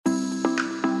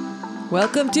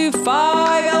Welcome to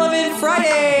 5 Element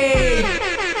Friday!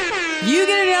 You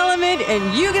get an element,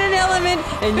 and you get an element,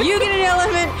 and you get an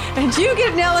element, and you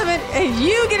get an element, and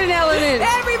you get an element.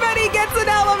 Everybody gets an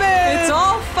element! It's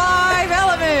all 5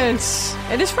 elements.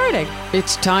 And it's Friday.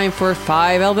 It's time for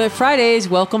 5 Element Fridays.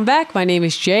 Welcome back. My name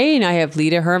is Jay, and I have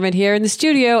Lita Herman here in the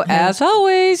studio, as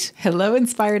always. Hello,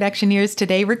 Inspired Actioneers.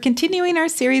 Today, we're continuing our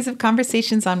series of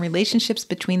conversations on relationships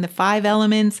between the 5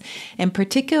 elements, and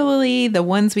particularly the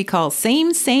ones we call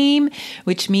same,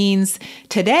 which means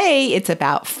today it's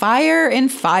about fire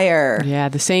and fire. Yeah,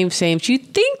 the same.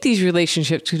 You'd think these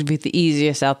relationships would be the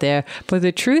easiest out there, but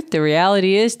the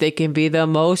reality is they can be the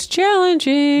most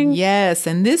challenging. Yes,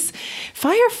 and this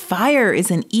fire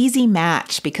is an easy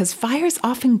match because fires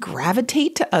often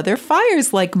gravitate to other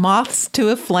fires like moths to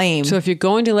a flame. So if you're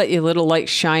going to let your little light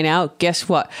shine out, guess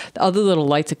what? The other little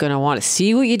lights are going to want to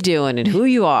see what you're doing and who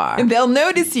you are. And they'll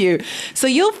notice you. So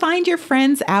you'll find your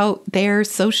friends out there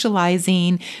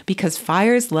socializing because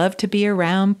fires love to be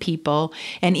around people.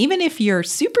 And even if you're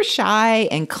super shy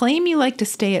and claim you like to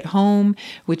stay at home,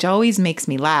 which always makes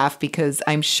me laugh because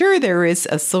I'm sure there is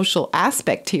a social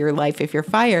aspect to your life if you're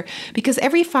fire, because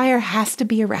every fire has to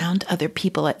be around other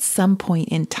people at some point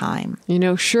in time. You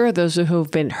know, sure, those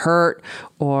who've been hurt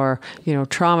or,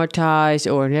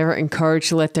 traumatized or never encouraged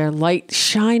to let their light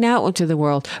shine out into the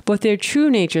world, but their true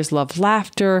natures love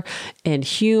laughter and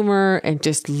humor and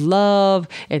just love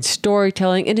and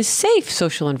storytelling in a safe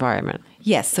social environment.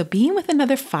 Yes, so being with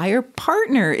another fire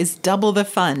partner is double the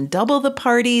fun, double the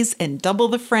parties, and double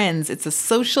the friends. It's a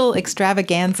social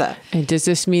extravaganza. And does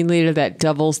this mean, Lita, that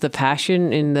doubles the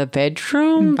passion in the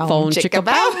bedroom? Phone chicka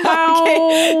bow.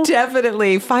 Okay,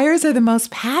 definitely. Fires are the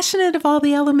most passionate of all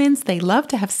the elements. They love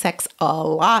to have sex a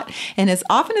lot and as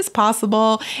often as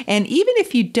possible. And even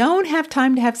if you don't have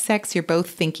time to have sex, you're both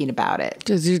thinking about it.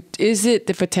 Is it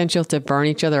the potential to burn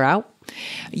each other out?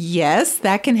 Yes,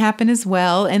 that can happen as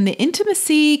well. And the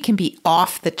intimacy can be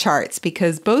off the charts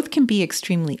because both can be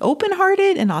extremely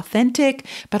open-hearted and authentic.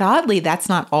 But oddly, that's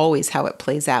not always how it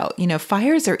plays out.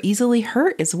 Fires are easily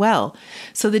hurt as well.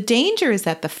 So the danger is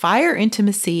that the fire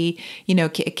intimacy,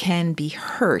 it can be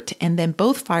hurt. And then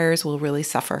both fires will really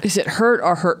suffer. Is it hurt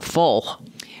or hurtful?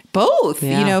 Both.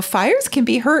 Yeah. Fires can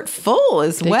be hurtful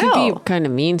as well. They can be kind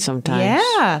of mean sometimes.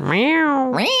 Yeah.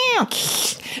 Meow.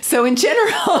 So in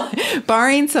general,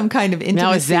 barring some kind of intimacy.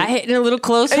 Now, is that hitting a little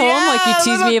close home? Yeah, like you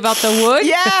teased me about the wood?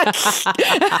 Yeah.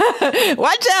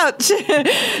 Watch out.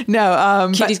 No.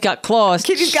 Kitty's got claws.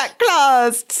 Kitty's got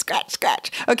claws. Scratch,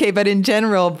 scratch. Okay, but in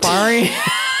general, barring...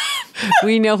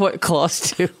 We know what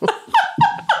claws do.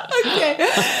 Okay.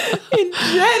 In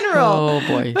general, oh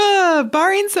boy,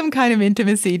 barring some kind of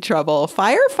intimacy trouble,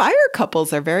 fire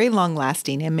couples are very long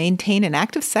lasting and maintain an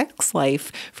active sex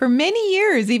life for many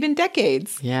years, even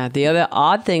decades. Yeah. The other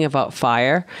odd thing about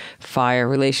fire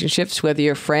relationships, whether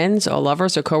you're friends or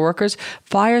lovers or coworkers,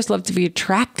 fires love to be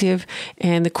attractive.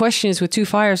 And the question is, with two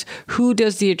fires, who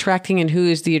does the attracting and who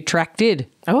is the attracted?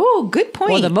 Oh, good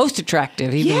point. Or the most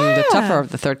attractive, even the tougher of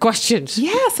the third questions.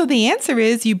 Yeah, so the answer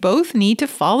is you both need to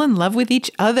fall in love with each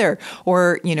other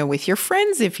or, with your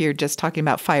friends if you're just talking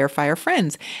about fire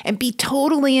friends and be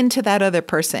totally into that other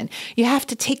person. You have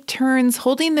to take turns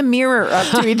holding the mirror up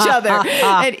to each other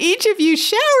and each of you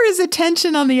showers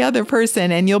attention on the other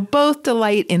person and you'll both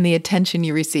delight in the attention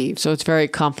you receive. So it's very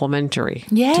complimentary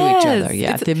to Yes. each other.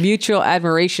 Yeah, the Mutual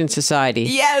Admiration Society.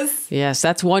 Yes,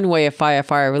 that's one way a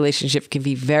fire relationship can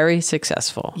be very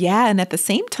successful. Yeah, and at the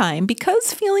same time,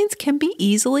 because feelings can be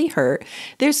easily hurt,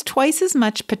 there's twice as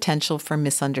much potential for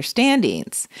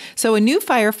misunderstandings. So a new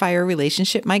fire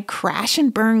relationship might crash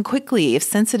and burn quickly if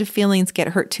sensitive feelings get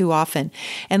hurt too often.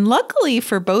 And luckily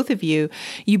for both of you,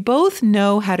 you both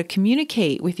know how to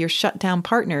communicate with your shutdown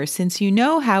partner since you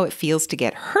know how it feels to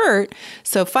get hurt.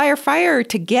 So fire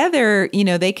together,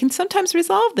 they can sometimes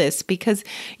resolve this because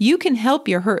you can help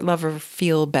your hurt lover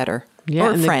feel better.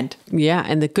 Or friend.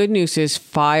 And the good news is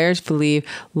fires believe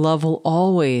love will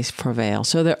always prevail.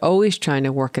 So they're always trying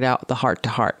to work it out the heart to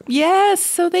heart. Yes,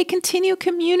 so they continue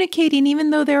communicating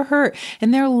even though they're hurt.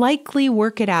 And they'll likely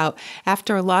work it out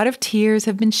after a lot of tears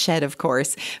have been shed, of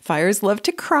course. Fires love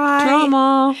to cry.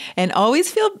 Drama. And always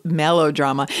feel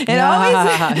melodrama.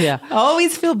 And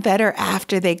always feel better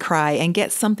after they cry and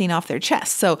get something off their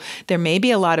chest. So there may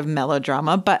be a lot of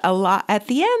melodrama, but at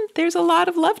the end, there's a lot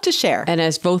of love to share. And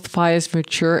as both fires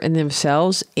mature in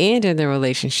themselves and in their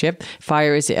relationship,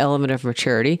 fire is the element of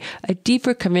maturity. A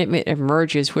deeper commitment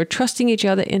emerges where trusting each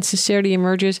other and sincerity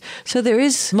emerges. So there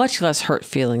is much less hurt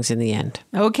feelings in the end.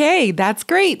 Okay, that's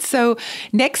great. So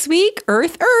next week,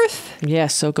 Earth.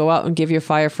 Yes, so go out and give your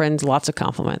fire friends lots of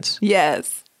compliments.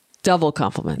 Yes. Double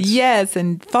compliments. Yes,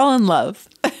 and fall in love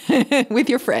with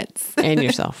your friends. And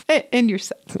yourself. And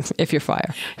yourself. If you're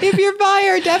fire. If you're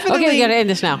fire, definitely. Okay, we got to end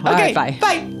this now. All Okay, right, bye.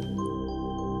 Bye.